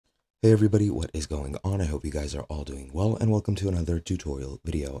Hey everybody, what is going on? I hope you guys are all doing well and welcome to another tutorial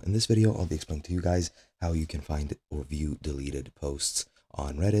video. In this video, I'll be explaining to you guys how you can find or view deleted posts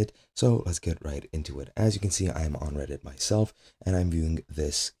on Reddit. So let's get right into it. As you can see, I'm on Reddit myself and I'm viewing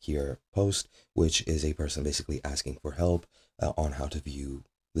this here post, which is a person basically asking for help on how to view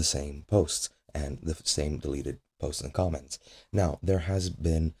the same posts and the same deleted posts and comments. Now, there has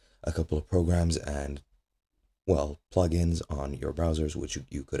been a couple of programs and plugins on your browsers which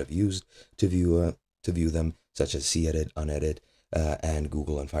you could have used to view them, such as Cedit, Unedit, and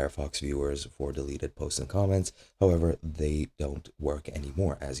Google and Firefox viewers for deleted posts and comments. However, they don't work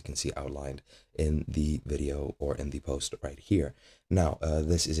anymore, as you can see outlined in the video or in the post right here. Now,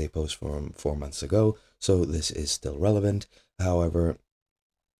 this is a post from 4 months ago, so this is still relevant. However,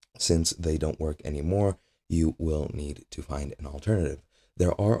 since they don't work anymore, you will need to find an alternative.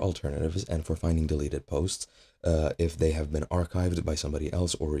 There are alternatives, and for finding deleted posts, if they have been archived by somebody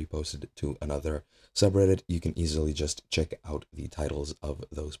else or reposted to another subreddit, you can easily just check out the titles of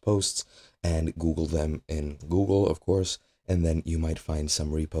those posts and Google them in Google, of course, and then you might find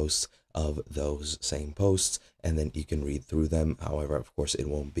some reposts of those same posts, and then you can read through them. However, of course, it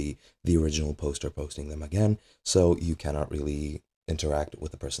won't be the original poster posting them again, so you cannot really interact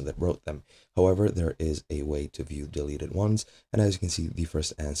with the person that wrote them. However, there is a way to view deleted ones, and as you can see, the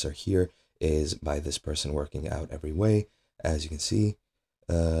first answer here is by this person working out every way. As you can see,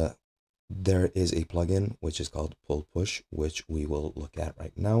 there is a plugin which is called Pull Push, which we will look at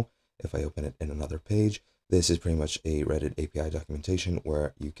right now. If I open it in another page, this is pretty much a Reddit API documentation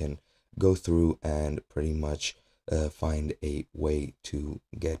where you can go through and pretty much find a way to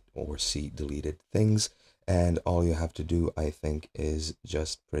get or see deleted things. And all you have to do, I think, is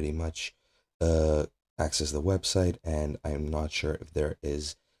just pretty much access the website, and I'm not sure if there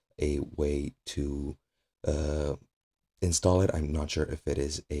is a way to install it. I'm not sure if it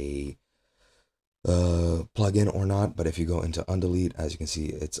is a plugin or not, but if you go into Undelete, as you can see,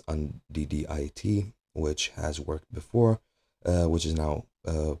 it's Undit, which has worked before, which is now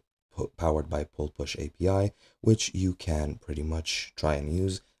powered by Pull Push API, which you can pretty much try and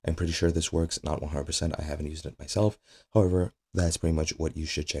use. I'm pretty sure this works, not 100%. I haven't used it myself. However, that's pretty much what you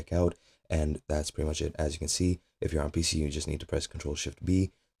should check out, and that's pretty much it. As you can see, if you're on PC, you just need to press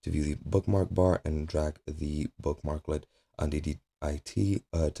Ctrl-Shift-B to view the bookmark bar and drag the bookmarklet Undit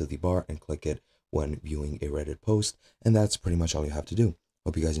to the bar and click it when viewing a Reddit post, and that's pretty much all you have to do.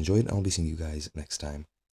 Hope you guys enjoyed, and I'll be seeing you guys next time.